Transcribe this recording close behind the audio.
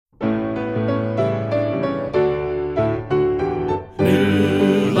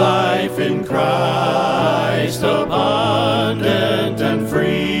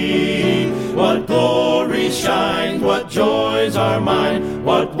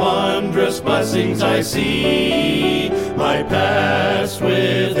wondrous blessings I see. My past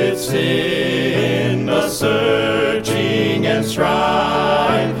with its sin, the searching and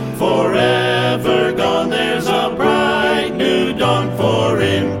strife, forever gone, there's a bright new dawn, for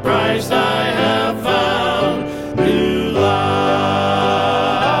in Christ I have found new life.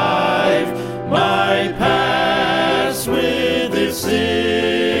 My past with its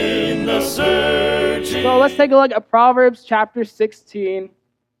sin, the searching. So let's take a look at Proverbs chapter 16.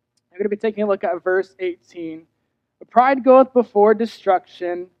 We're going to be taking a look at verse 18. Pride goeth before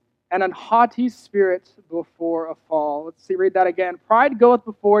destruction, and an haughty spirit before a fall. Let's read that again. Pride goeth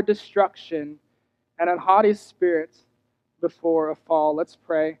before destruction, and an haughty spirit before a fall. Let's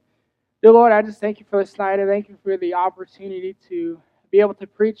pray. Dear Lord, I just thank you for this night. I thank you for the opportunity to be able to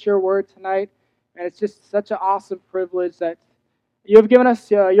preach your word tonight. And it's just such an awesome privilege that you have given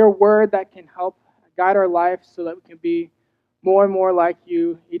us your word that can help guide our life so that we can be more and more like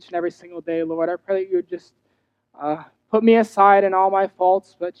you each and every single day, Lord. I pray that you would just put me aside in all my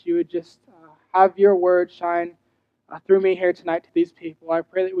faults, but you would just have your word shine through me here tonight to these people. I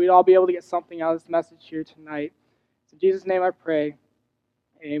pray that we'd all be able to get something out of this message here tonight. In Jesus' name I pray.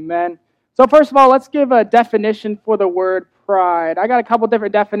 Amen. So first of all, let's give a definition for the word pride. I got a couple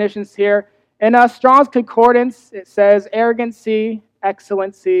different definitions here. In Strong's Concordance, it says arrogancy,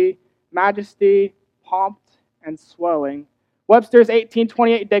 excellency, majesty, pomp, and swelling. Webster's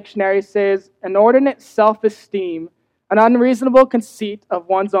 1828 dictionary says, inordinate self-esteem, an unreasonable conceit of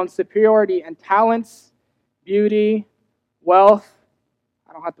one's own superiority and talents, beauty, wealth,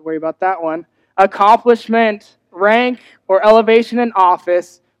 I don't have to worry about that one, accomplishment, rank, or elevation in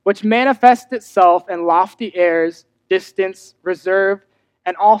office, which manifests itself in lofty airs, distance, reserve,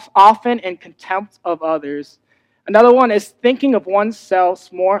 and often in contempt of others. Another one is thinking of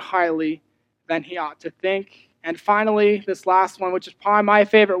oneself more highly than he ought to think. And finally, this last one, which is probably my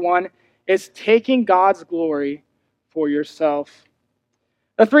favorite one, is taking God's glory for yourself.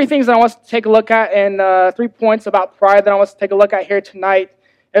 The three things that I want us to take a look at, and 3 points about pride that I want us to take a look at here tonight,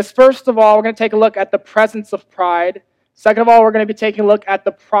 is first of all, we're going to take a look at the presence of pride. Second of all, we're going to be taking a look at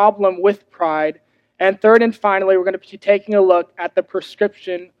the problem with pride. And third and finally, we're going to be taking a look at the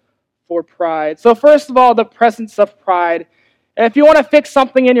prescription for pride. So first of all, the presence of pride. And if you want to fix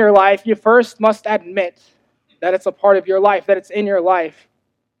something in your life, you first must admit that it's a part of your life, that it's in your life.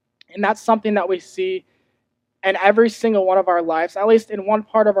 And that's something that we see in every single one of our lives, at least in one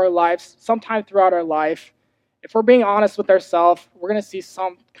part of our lives, sometime throughout our life. If we're being honest with ourselves, we're going to see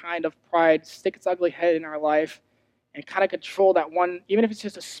some kind of pride stick its ugly head in our life and kind of control that one, even if it's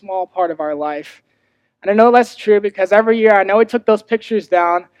just a small part of our life. And I know that's true because every year, I know we took those pictures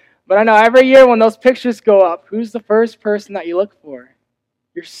down, but I know every year when those pictures go up, who's the first person that you look for?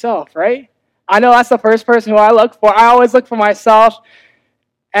 Yourself, right? I know that's the first person who I look for. I always look for myself.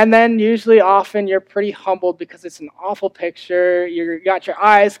 And then usually often you're pretty humbled because it's an awful picture. You got your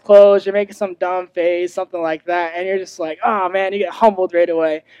eyes closed. You're making some dumb face, something like that. And you're just like, oh man, you get humbled right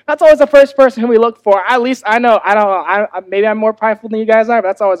away. That's always the first person who we look for. At least I know. I don't know. Maybe I'm more prideful than you guys are, but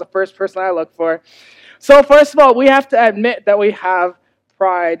that's always the first person I look for. So first of all, we have to admit that we have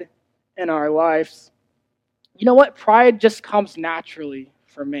pride in our lives. You know what? Pride just comes naturally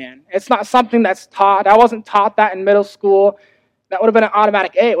for man. It's not something that's taught. I wasn't taught that in middle school. That would have been an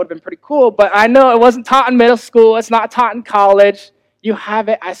automatic A. It would have been pretty cool, but I know it wasn't taught in middle school. It's not taught in college. You have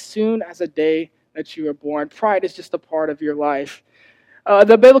it as soon as the day that you were born. Pride is just a part of your life.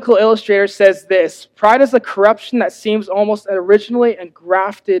 The Biblical Illustrator says this: pride is a corruption that seems almost originally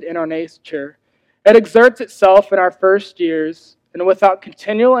engrafted in our nature. It exerts itself in our first years, and without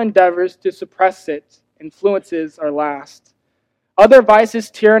continual endeavors to suppress it, influences our last. Other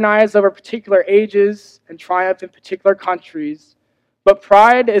vices tyrannize over particular ages and triumph in particular countries, but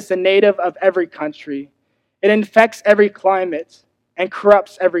pride is the native of every country. It infects every climate and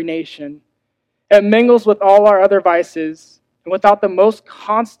corrupts every nation. It mingles with all our other vices, and without the most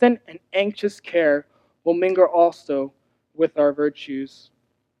constant and anxious care, will mingle also with our virtues.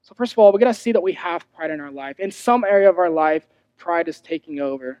 So first of all, we're going to see that we have pride in our life. In some area of our life, pride is taking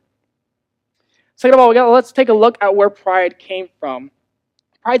over. Second of all, let's take a look at where pride came from.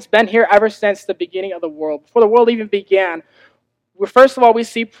 Pride's been here ever since the beginning of the world. Before the world even began, first of all, we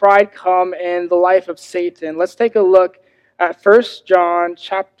see pride come in the life of Satan. Let's take a look at 1 John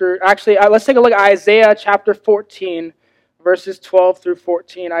let's take a look at Isaiah chapter 14, verses 12 through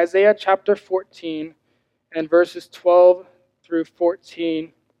 14. Isaiah chapter 14 and verses 12 through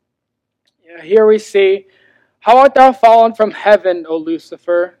 14. Here we see, how art thou fallen from heaven, O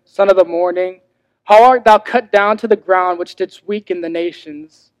Lucifer, son of the morning? How art thou cut down to the ground, which didst weaken the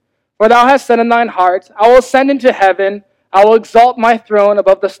nations? For thou hast said in thine heart, I will ascend into heaven, I will exalt my throne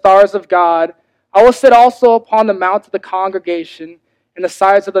above the stars of God. I will sit also upon the mount of the congregation in the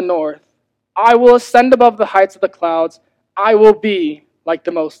sides of the north. I will ascend above the heights of the clouds. I will be like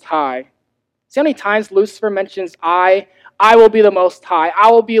the Most High. See how many times Lucifer mentions I will be the Most High.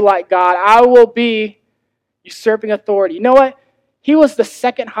 I will be like God. I will be usurping authority. You know what? He was the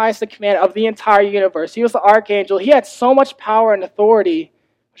second highest in command of the entire universe. He was the archangel. He had so much power and authority.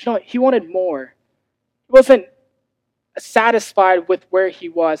 But you know what? He wanted more. He wasn't satisfied with where he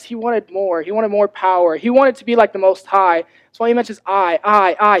was. He wanted more. He wanted more power. He wanted to be like the Most High. That's why he mentions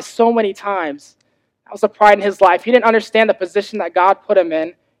I so many times. That was the pride in his life. He didn't understand the position that God put him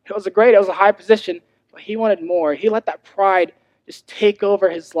in. It was a high position, but he wanted more. He let that pride just take over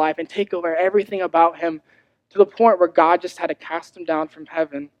his life and take over everything about him to the point where God just had to cast him down from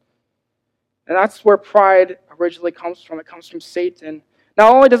heaven. And that's where pride originally comes from. It comes from Satan.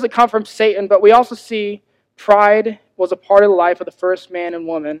 Not only does it come from Satan, but we also see pride was a part of the life of the first man and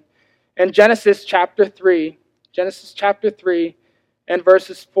woman. In Genesis chapter 3, and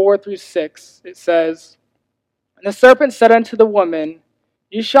verses 4 through 6, it says, "And the serpent said unto the woman,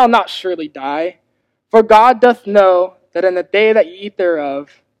 Ye shall not surely die, for God doth know that in the day that ye eat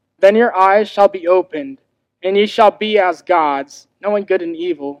thereof, then your eyes shall be opened, and ye shall be as gods, knowing good and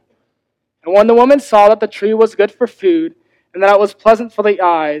evil. And when the woman saw that the tree was good for food, and that it was pleasant for the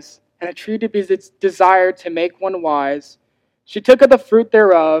eyes, and a tree to be desired to make one wise, she took of the fruit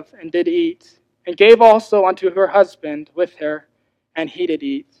thereof, and did eat, and gave also unto her husband with her, and he did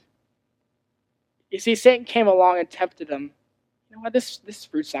eat." You see, Satan came along and tempted him. You know what, this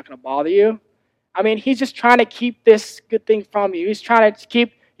fruit's not going to bother you. I mean, he's just trying to keep this good thing from you. He's trying to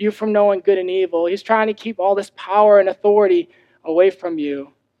keep you from knowing good and evil. He's trying to keep all this power and authority away from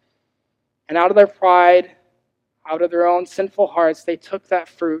you. And out of their pride, out of their own sinful hearts, they took that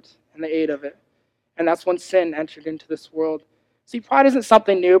fruit and they ate of it. And that's when sin entered into this world. See, pride isn't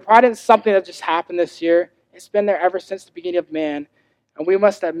something new. Pride isn't something that just happened this year. It's been there ever since the beginning of man. And we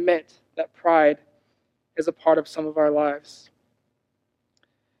must admit that pride is a part of some of our lives.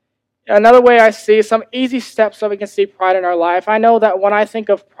 Another way I see some easy steps so we can see pride in our life. I know that when I think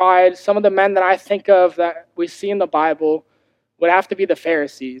of pride, some of the men that I think of that we see in the Bible would have to be the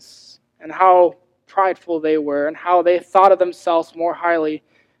Pharisees, and how prideful they were and how they thought of themselves more highly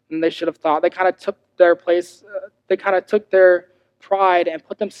than they should have thought. They kind of took their place, they kind of took their pride and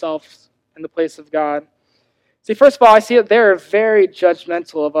put themselves in the place of God. See, first of all, I see that they're very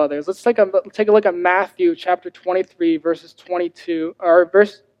judgmental of others. Let's take a look at Matthew chapter 23, verses 22,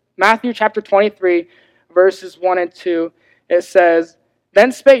 Matthew chapter 23, verses 1 and 2. It says,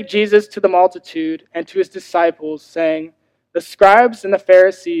 "Then spake Jesus to the multitude and to his disciples, saying, The scribes and the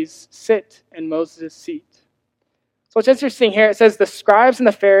Pharisees sit in Moses' seat." So what's interesting here, it says the scribes and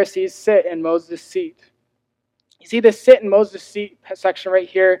the Pharisees sit in Moses' seat. You see this sit in Moses' seat section right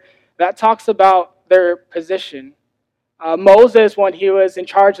here, that talks about their position. Moses, when he was in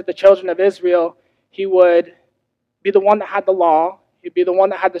charge of the children of Israel, he would be the one that had the law. He'd be the one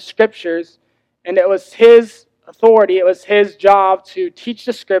that had the scriptures. And it was his authority, it was his job to teach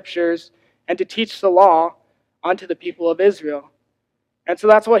the scriptures and to teach the law unto the people of Israel. And so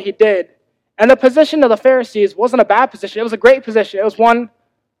that's what he did. And the position of the Pharisees wasn't a bad position. It was a great position. It was one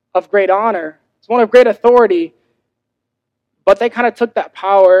of great honor. It was one of great authority. But they kind of took that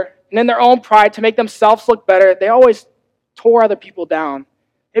power, and in their own pride, to make themselves look better, they always tore other people down.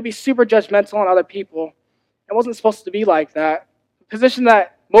 They'd be super judgmental on other people. It wasn't supposed to be like that. The position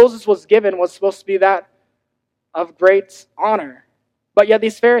that Moses was given was supposed to be that of great honor. But yet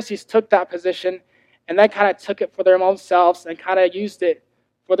these Pharisees took that position, and they kind of took it for their own selves and kind of used it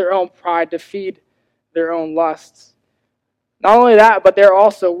for their own pride to feed their own lusts. Not only that, but they're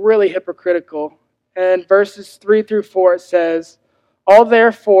also really hypocritical. In verses 3 through 4, it says, "All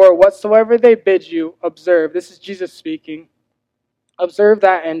therefore, whatsoever they bid you, observe." This is Jesus speaking. "Observe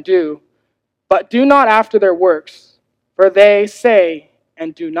that and do. But do not after their works, for they say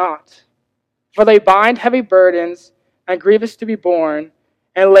and do not. For they bind heavy burdens and grievous to be borne,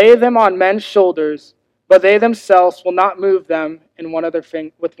 and lay them on men's shoulders, but they themselves will not move them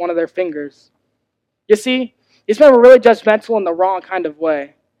with one of their fingers." You see, these men were really judgmental in the wrong kind of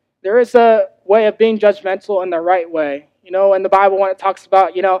way. There is a way of being judgmental in the right way. You know, in the Bible, when it talks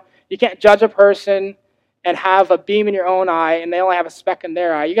about, you can't judge a person and have a beam in your own eye and they only have a speck in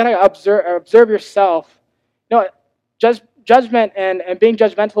their eye. You got to observe yourself. Judgment and being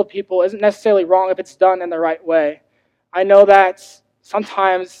judgmental of people isn't necessarily wrong if it's done in the right way. I know that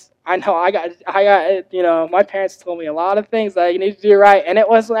sometimes, my parents told me a lot of things that you need to do right, and it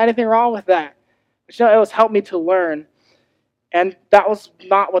wasn't anything wrong with that. But it was helped me to learn. And that was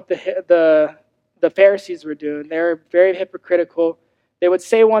not what the Pharisees were doing. They were very hypocritical. They would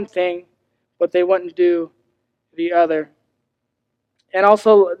say one thing, but they wouldn't do the other. And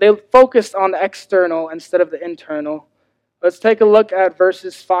also, they focused on the external instead of the internal. Let's take a look at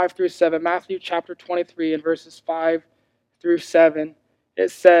verses 5 through 7. Matthew chapter 23 and verses 5 through 7.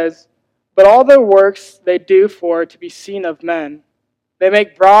 It says, "But all their works they do for to be seen of men. They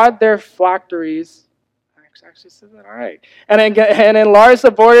make broad their phylacteries." Actually says that all right. And enlarge the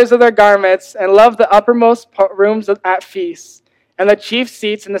borders of their garments, and love the uppermost rooms at feasts, and the chief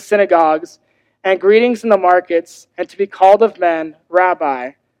seats in the synagogues, and greetings in the markets, and to be called of men,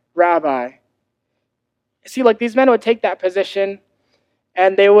 Rabbi, Rabbi. See, like these men would take that position,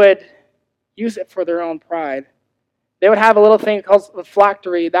 and they would use it for their own pride. They would have a little thing called a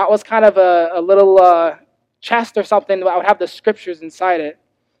phylactery. That was kind of a little chest or something that would have the scriptures inside it.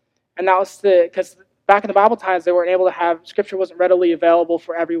 And that was because back in the Bible times, they weren't able to have, scripture wasn't readily available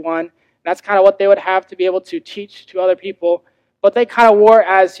for everyone. And that's kind of what they would have to be able to teach to other people. But they kind of wore it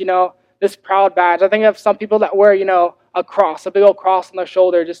as, this proud badge. I think of some people that wear, a cross, a big old cross on their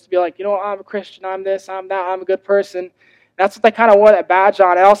shoulder, just to be like, I'm a Christian, I'm this, I'm that, I'm a good person. That's what they kind of wore that badge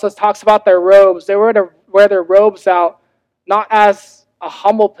on. It also talks about their robes. They were to wear their robes out, not as a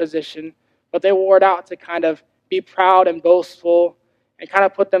humble position, but they wore it out to kind of be proud and boastful and kind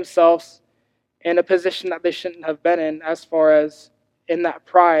of put themselves in a position that they shouldn't have been in, as far as in that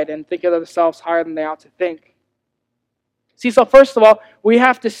pride and think of themselves higher than they ought to think. See, so first of all, we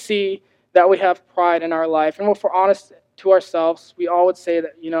have to see that we have pride in our life. And if we're honest to ourselves, we all would say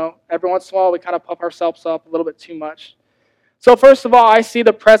that, every once in a while we kind of puff ourselves up a little bit too much. So first of all, I see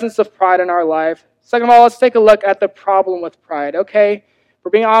the presence of pride in our life. Second of all, let's take a look at the problem with pride. Okay,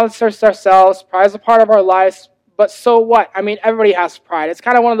 we're being honest with ourselves. Pride is a part of our lives, but so what? I mean, everybody has pride. It's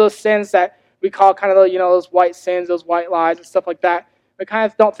kind of one of those sins that we call kind of, those white sins, those white lies and stuff like that. We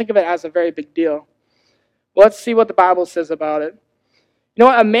kind of don't think of it as a very big deal. Well, let's see what the Bible says about it. You know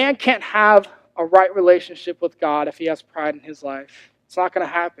what? A man can't have a right relationship with God if he has pride in his life. It's not going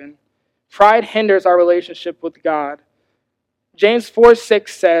to happen. Pride hinders our relationship with God. James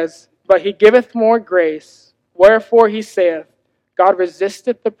 4:6 says, "But he giveth more grace, wherefore he saith, God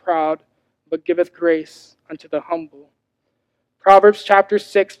resisteth the proud, but giveth grace unto the humble." Proverbs chapter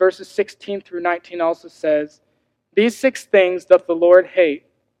 6, verses 16 through 19 also says, "These 6 things doth the Lord hate,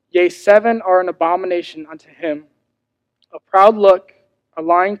 yea, 7 are an abomination unto him: a proud look, a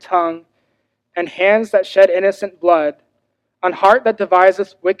lying tongue, and hands that shed innocent blood, an heart that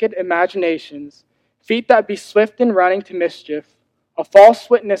deviseth wicked imaginations, feet that be swift in running to mischief, a false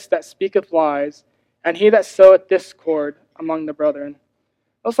witness that speaketh lies, and he that soweth discord among the brethren."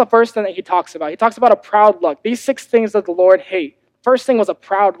 That's the first thing that he talks about. He talks about a proud look. These 6 things that the Lord hate. First thing was a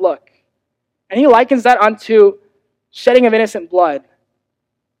proud look. And he likens that unto shedding of innocent blood.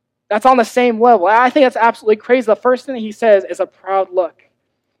 That's on the same level. I think that's absolutely crazy. The first thing that he says is a proud look.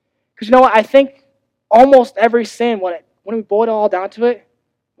 Because you know what? I think almost every sin, when we boil it all down to it,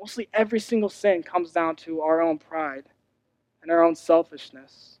 mostly every single sin comes down to our own pride and our own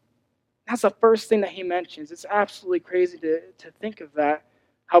selfishness. That's the first thing that he mentions. It's absolutely crazy to think of that.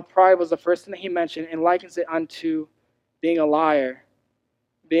 How pride was the first thing that he mentioned, and likens it unto being a liar,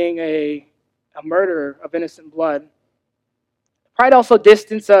 being a murderer of innocent blood. Pride also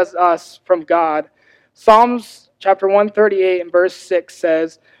distances us from God. Psalms chapter 138 and verse 6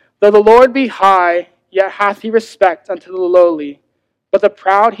 says, "Though the Lord be high, yet hath he respect unto the lowly, but the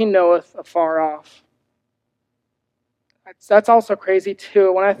proud he knoweth afar off." That's also crazy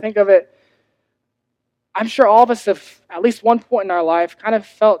too. When I think of it, I'm sure all of us have, at least one point in our life, kind of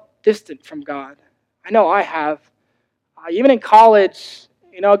felt distant from God. I know I have. Even in college,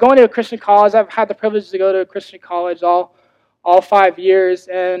 going to a Christian college, I've had the privilege to go to a Christian college all 5 years,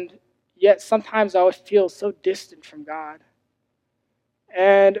 and yet sometimes I would feel so distant from God.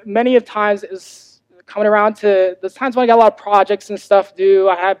 And many of times it was coming around to the times when I got a lot of projects and stuff due,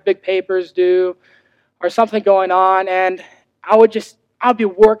 I had big papers due, or something going on, and I'd be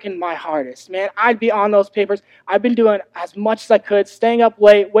working my hardest, man. I'd be on those papers. I've been doing as much as I could, staying up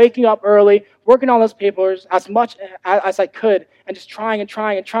late, waking up early, working on those papers as much as I could, and just trying and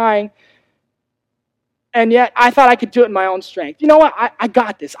trying and trying. And yet, I thought I could do it in my own strength. You know what? I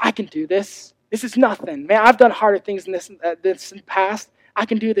got this. I can do this. This is nothing. Man, I've done harder things than this in the past. I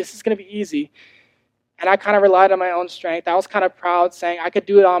can do this. It's going to be easy. And I kind of relied on my own strength. I was kind of proud, saying, I could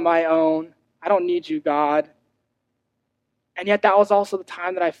do it on my own. I don't need you, God. And yet that was also the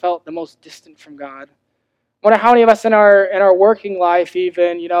time that I felt the most distant from God. I wonder how many of us in our working life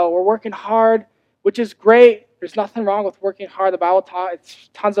even, we're working hard, which is great. There's nothing wrong with working hard. The Bible it's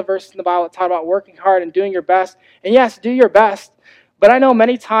tons of verses in the Bible that talk about working hard and doing your best. And yes, do your best. But I know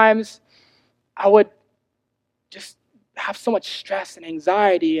many times I would just have so much stress and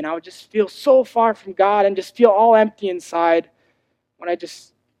anxiety, and I would just feel so far from God and just feel all empty inside when I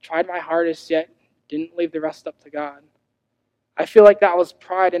just tried my hardest yet didn't leave the rest up to God. I feel like that was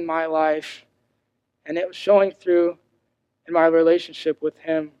pride in my life, and it was showing through in my relationship with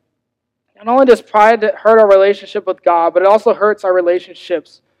Him. Not only does pride hurt our relationship with God, but it also hurts our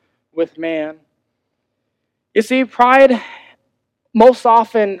relationships with man. You see, pride most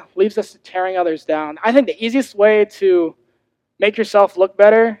often leaves us to tearing others down. I think the easiest way to make yourself look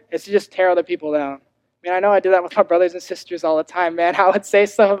better is to just tear other people down. I mean, I know I do that with my brothers and sisters all the time, man. I would say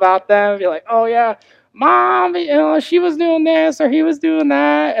stuff about them, be like, oh yeah, Mom, she was doing this or he was doing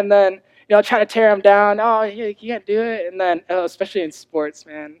that, and then, try to tear them down. Oh, you can't do it. And then, especially in sports,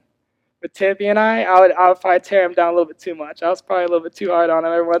 man. With Timothy and I would probably tear him down a little bit too much. I was probably a little bit too hard on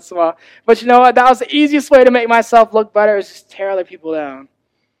him every once in a while. But you know what? That was the easiest way to make myself look better, is just tear other people down.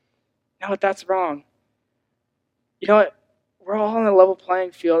 You know what? That's wrong. You know what? We're all on a level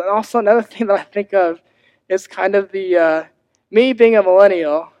playing field. And also another thing that I think of is kind of the me being a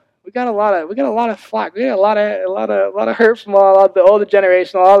millennial. We got a lot of flack. We got a lot of hurt from all of the older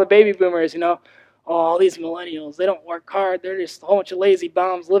generation, all the baby boomers. All these millennials, they don't work hard. They're just a whole bunch of lazy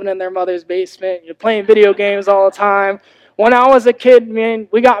bums living in their mother's basement. You're playing video games all the time. When I was a kid, man,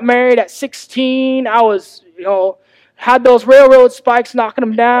 we got married at 16. I was, had those railroad spikes knocking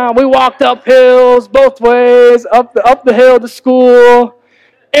them down. We walked up hills both ways, up the hill to school,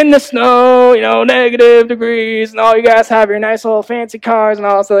 in the snow, negative degrees, and all you guys have your nice little fancy cars and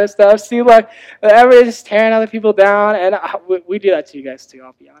all this other stuff. See, everybody's just tearing other people down, and we do that to you guys too,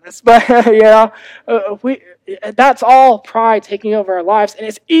 I'll be honest. But, that's all pride taking over our lives, and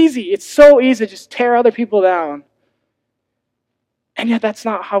it's easy. It's so easy to just tear other people down. And yet that's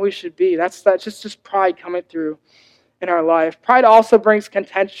not how we should be. That's just pride coming through in our life. Pride also brings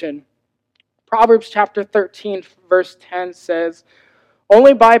contention. Proverbs chapter 13, verse 10 says,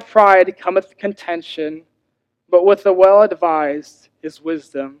 only by pride cometh contention, but with the well-advised is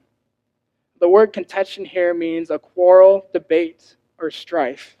wisdom. The word contention here means a quarrel, debate, or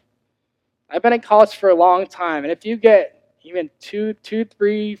strife. I've been in college for a long time, and if you get even 2,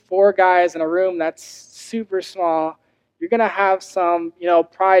 3, 4 guys in a room that's super small, you're going to have some,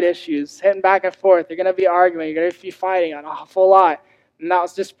 pride issues, hitting back and forth. You're going to be arguing. You're going to be fighting an awful lot. And that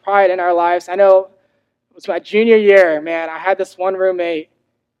was just pride in our lives. I know it was my junior year, man. I had this one roommate,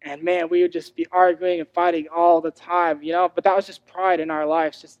 and man, we would just be arguing and fighting all the time, But that was just pride in our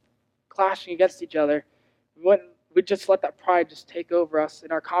lives, just clashing against each other. We'd just let that pride just take over us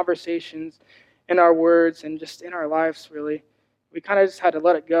in our conversations, in our words, and just in our lives, really. We kind of just had to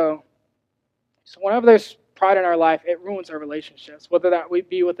let it go. So whenever there's pride in our life, it ruins our relationships, whether that we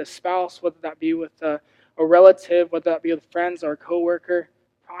be with a spouse, whether that be with a relative, whether that be with friends or a coworker.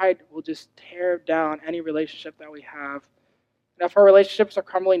 Pride will just tear down any relationship that we have. And if our relationships are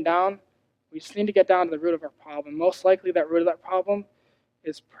crumbling down, we just need to get down to the root of our problem. Most likely that root of that problem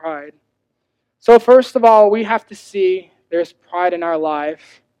is pride. So first of all, we have to see there's pride in our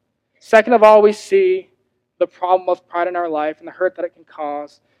life. Second of all, we see the problem of pride in our life and the hurt that it can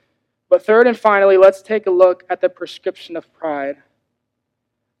cause. But third and finally, let's take a look at the prescription of pride.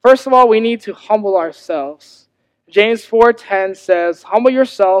 First of all, we need to humble ourselves. James 4:10 says, humble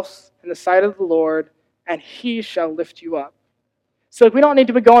yourselves in the sight of the Lord, and He shall lift you up. So we don't need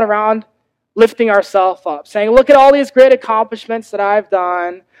to be going around lifting ourselves up, saying, look at all these great accomplishments that I've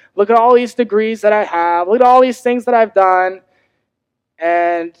done. Look at all these degrees that I have. Look at all these things that I've done.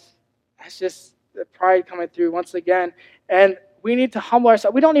 And that's just the pride coming through once again. And we need to humble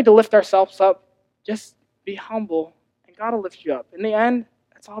ourselves. We don't need to lift ourselves up. Just be humble, and God will lift you up. In the end,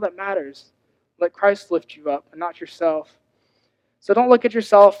 that's all that matters. Let Christ lift you up and not yourself. So don't look at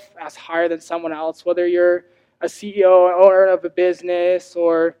yourself as higher than someone else, whether you're a CEO or owner of a business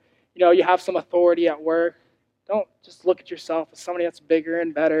or you have some authority at work. Don't just look at yourself as somebody that's bigger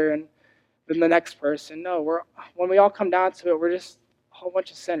and better than the next person. No, when we all come down to it, we're just a whole bunch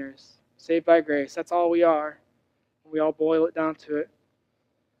of sinners, saved by grace. That's all we are. We all boil it down to it.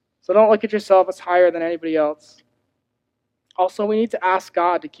 So don't look at yourself as higher than anybody else. Also, we need to ask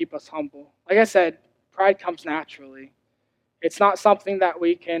God to keep us humble. Like I said, pride comes naturally. It's not something that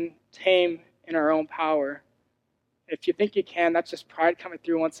we can tame in our own power. If you think you can, that's just pride coming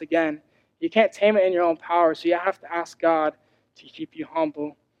through once again. You can't tame it in your own power, so you have to ask God to keep you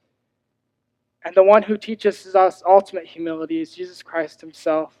humble. And the one who teaches us ultimate humility is Jesus Christ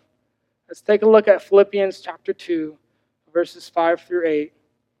Himself. Let's take a look at Philippians chapter 2, verses 5 through 8.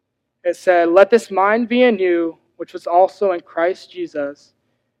 It said, let this mind be in you, which was also in Christ Jesus,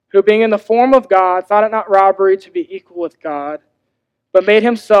 who being in the form of God, thought it not robbery to be equal with God, but made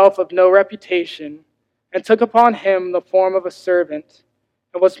himself of no reputation, and took upon him the form of a servant,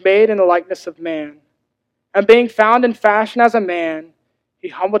 and was made in the likeness of man. And being found in fashion as a man, he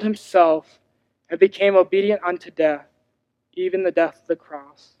humbled himself and became obedient unto death, even the death of the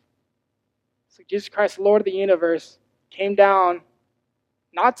cross. So Jesus Christ, Lord of the universe, came down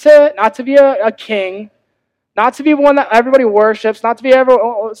not to be a king, not to be one that everybody worships, not to be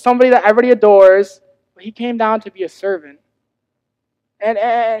somebody that everybody adores, but he came down to be a servant.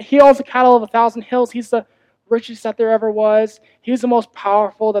 And he owns the cattle of 1,000 hills. He's the richest that there ever was. He's the most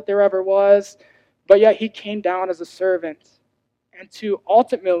powerful that there ever was. But yet he came down as a servant and to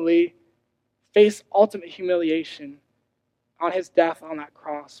ultimately face ultimate humiliation on his death on that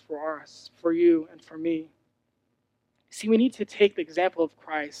cross for us, for you, and for me. See, we need to take the example of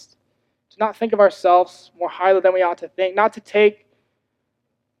Christ, to not think of ourselves more highly than we ought to think, not to take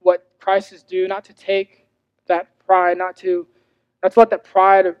what Christ is due, not to take that pride, not to let that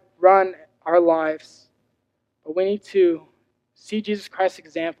pride run our lives. But we need to see Jesus Christ's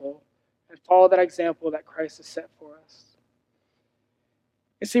example and follow that example that Christ has set for us.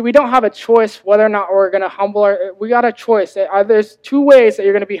 You see, we don't have a choice whether or not we're going to humble we got a choice. There's two ways that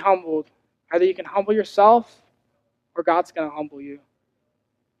you're going to be humbled. Either you can humble yourself or God's going to humble you.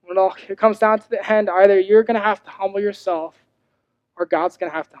 When it comes down to the end, either you're going to have to humble yourself or God's going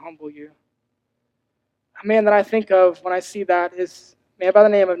to have to humble you. A man that I think of when I see that is a man by the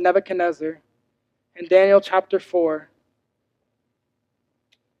name of Nebuchadnezzar in Daniel chapter 4.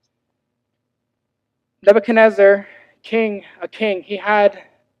 Nebuchadnezzar, a king, he had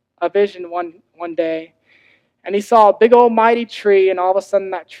a vision one day, and he saw a big old mighty tree, and all of a sudden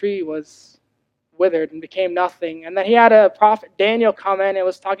that tree was withered and became nothing. And then he had a prophet Daniel come in and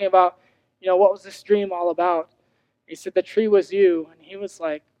was talking about, what was this dream all about? He said, the tree was you. And he was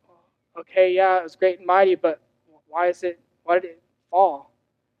like, okay, yeah, it was great and mighty, but why did it fall?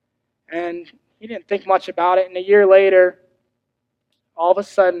 And he didn't think much about it. And a year later, all of a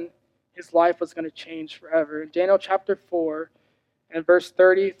sudden, his life was going to change forever. In Daniel chapter 4 and verse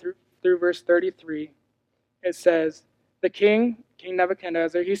 30 through verse 33, it says, the King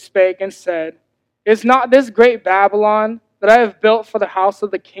Nebuchadnezzar, he spake and said, is not this great Babylon that I have built for the house of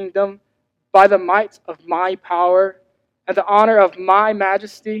the kingdom by the might of my power and the honor of my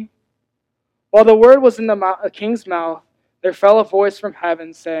majesty? While the word was in the king's mouth, there fell a voice from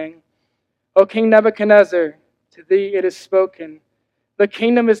heaven saying, O King Nebuchadnezzar, to thee it is spoken, the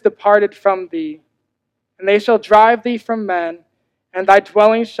kingdom is departed from thee, and they shall drive thee from men, and thy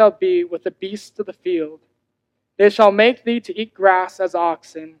dwelling shall be with the beasts of the field. They shall make thee to eat grass as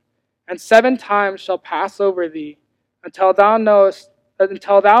oxen, and 7 times shall pass over thee, until thou know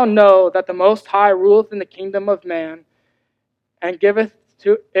that the Most High ruleth in the kingdom of man, and giveth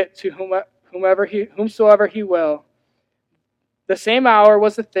it to whomsoever he will. The same hour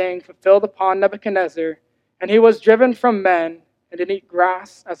was the thing fulfilled upon Nebuchadnezzar, and he was driven from men, and did eat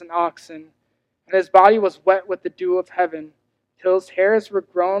grass as an oxen, and his body was wet with the dew of heaven, till his hairs were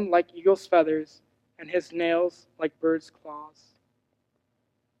grown like eagle's feathers, and his nails like bird's claws.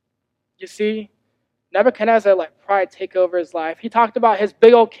 You see, Nebuchadnezzar let pride take over his life. He talked about his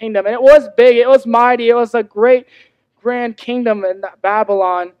big old kingdom, and it was big, it was mighty, it was a great, grand kingdom in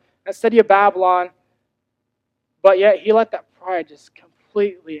Babylon, that city of Babylon, but yet he let that pride just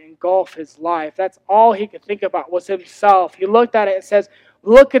completely engulf his life. That's all he could think about was himself. He looked at it and says,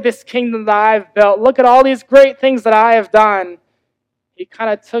 look at this kingdom that I've built, look at all these great things that I have done. He kind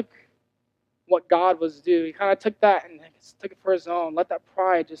of took what God was due. He kind of took that and took it for his own. Let that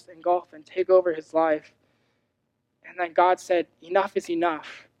pride just engulf and take over his life. And then God said, enough is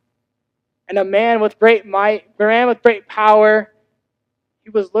enough. And a man with great might, a man with great power, he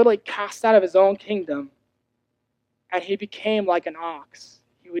was literally cast out of his own kingdom. And he became like an ox.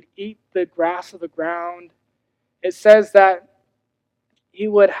 He would eat the grass of the ground. It says that he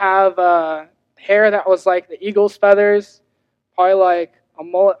would have hair that was like the eagle's feathers, probably like a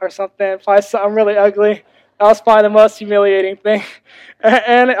mullet or something, probably something really ugly. That was probably the most humiliating thing.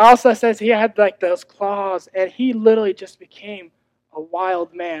 And it also says he had like those claws, and he literally just became a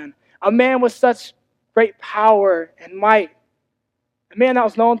wild man. A man with such great power and might. A man that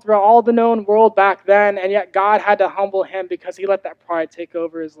was known throughout all the known world back then, and yet God had to humble him because he let that pride take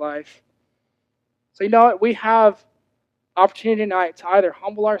over his life. So you know what? We have opportunity tonight to either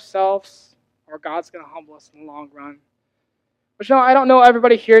humble ourselves or God's going to humble us in the long run. But you know, I don't know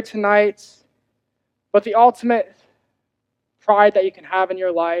everybody here tonight, but the ultimate pride that you can have in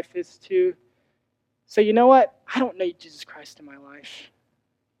your life is to say, you know what? I don't need Jesus Christ in my life.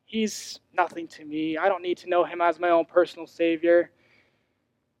 He's nothing to me. I don't need to know him as my own personal Savior.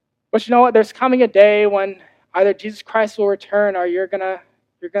 But you know what? There's coming a day when Either Jesus Christ will return or you're gonna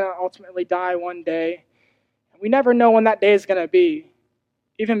ultimately die one day. And we never know when that day is gonna be.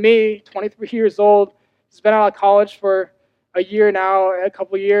 Even me, 23 years old, has been out of college for a year now, a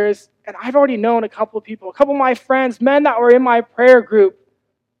couple of years, and I've already known a couple of people, a couple of my friends, men that were in my prayer group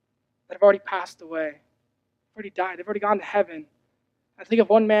that have already passed away, already died, they've already gone to heaven. I think of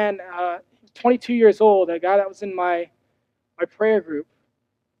one man, he was 22 years old, a guy that was in my prayer group.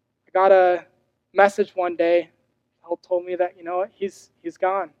 I got a message one day, told me that, he's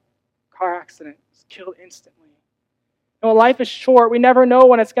gone. Car accident, was killed instantly. Life is short. We never know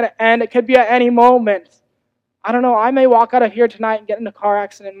when it's going to end. It could be at any moment. I don't know. I may walk out of here tonight and get in a car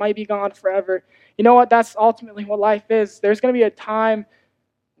accident. It might be gone forever. You know what? That's ultimately what life is. There's going to be a time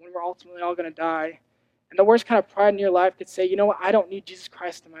when we're ultimately all going to die. And the worst kind of pride in your life could say, you know what? I don't need Jesus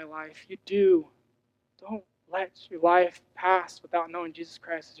Christ in my life. You do. Don't let your life pass without knowing Jesus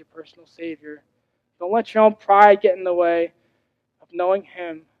Christ as your personal Savior. Don't let your own pride get in the way of knowing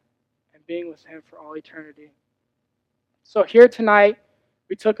Him and being with Him for all eternity. So here tonight,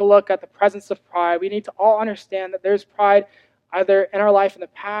 we took a look at the presence of pride. We need to all understand that there's pride either in our life in the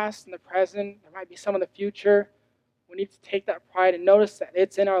past, in the present, there might be some in the future. We need to take that pride and notice that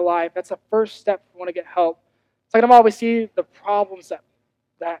it's in our life. That's the first step if we want to get help. Second of all, we see the problems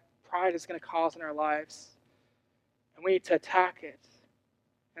that pride is going to cause in our lives. And we need to attack it.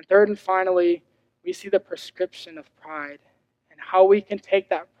 And third and finally, we see the prescription of pride and how we can take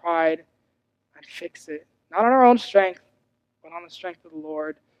that pride and fix it. Not on our own strength, but on the strength of the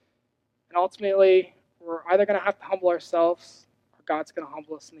Lord. And ultimately, we're either going to have to humble ourselves or God's going to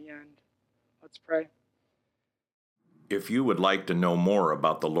humble us in the end. Let's pray. If you would like to know more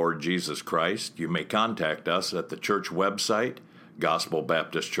about the Lord Jesus Christ, you may contact us at the church website,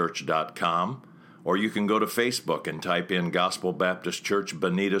 gospelbaptistchurch.com, or you can go to Facebook and type in Gospel Baptist Church,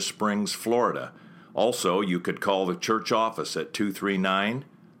 Bonita Springs, Florida. Also, you could call the church office at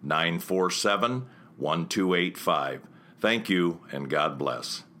 239-947-1285. Thank you, and God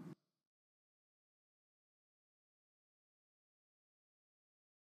bless.